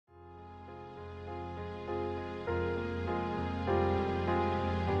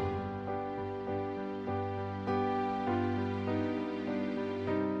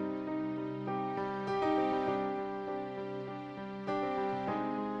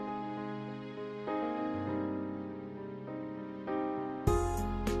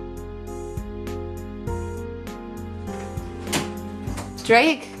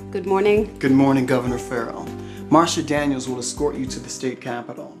Drake, good morning. Good morning, Governor Farrell. Marcia Daniels will escort you to the state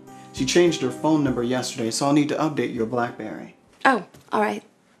capitol. She changed her phone number yesterday, so I'll need to update your BlackBerry. Oh, all right.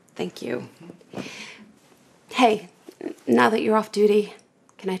 Thank you. Hey, now that you're off duty,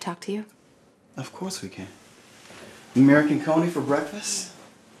 can I talk to you? Of course we can. American Coney for breakfast?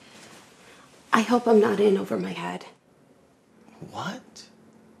 I hope I'm not in over my head. What?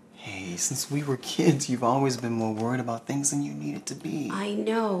 Hey, since we were kids, you've always been more worried about things than you needed to be. I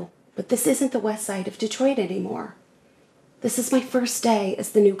know, but this isn't the west side of Detroit anymore. This is my first day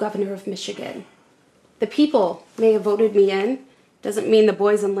as the new governor of Michigan. The people may have voted me in. Doesn't mean the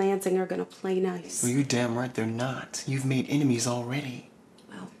boys in Lansing are gonna play nice. Well, you're damn right they're not. You've made enemies already.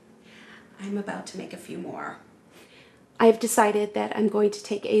 Well, I'm about to make a few more. I have decided that I'm going to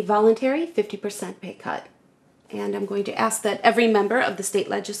take a voluntary 50% pay cut. And I'm going to ask that every member of the state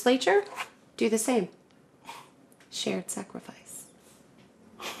legislature do the same. Shared sacrifice.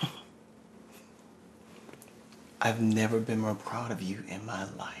 I've never been more proud of you in my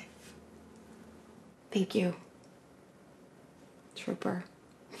life. Thank you, Trooper.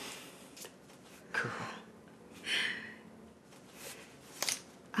 Girl.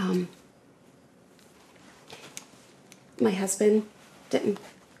 My husband didn't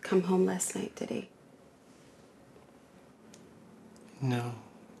come home last night, did he? No,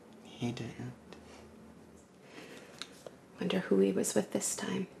 he didn't. Wonder who he was with this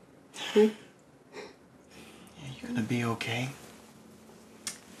time. Yeah, you gonna be okay?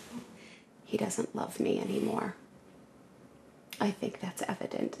 He doesn't love me anymore. I think that's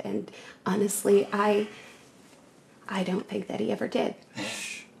evident, and honestly, I don't think that he ever did.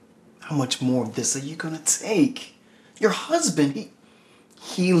 How much more of this are you gonna take? Your husband,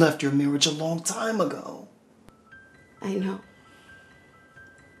 he left your marriage a long time ago. I know.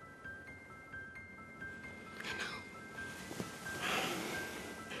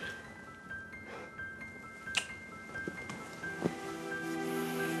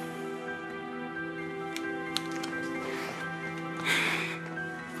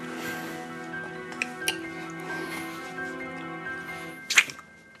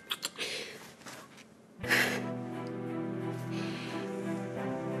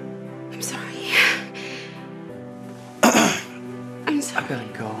 I'm sorry. I gotta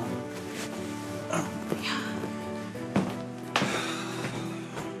go.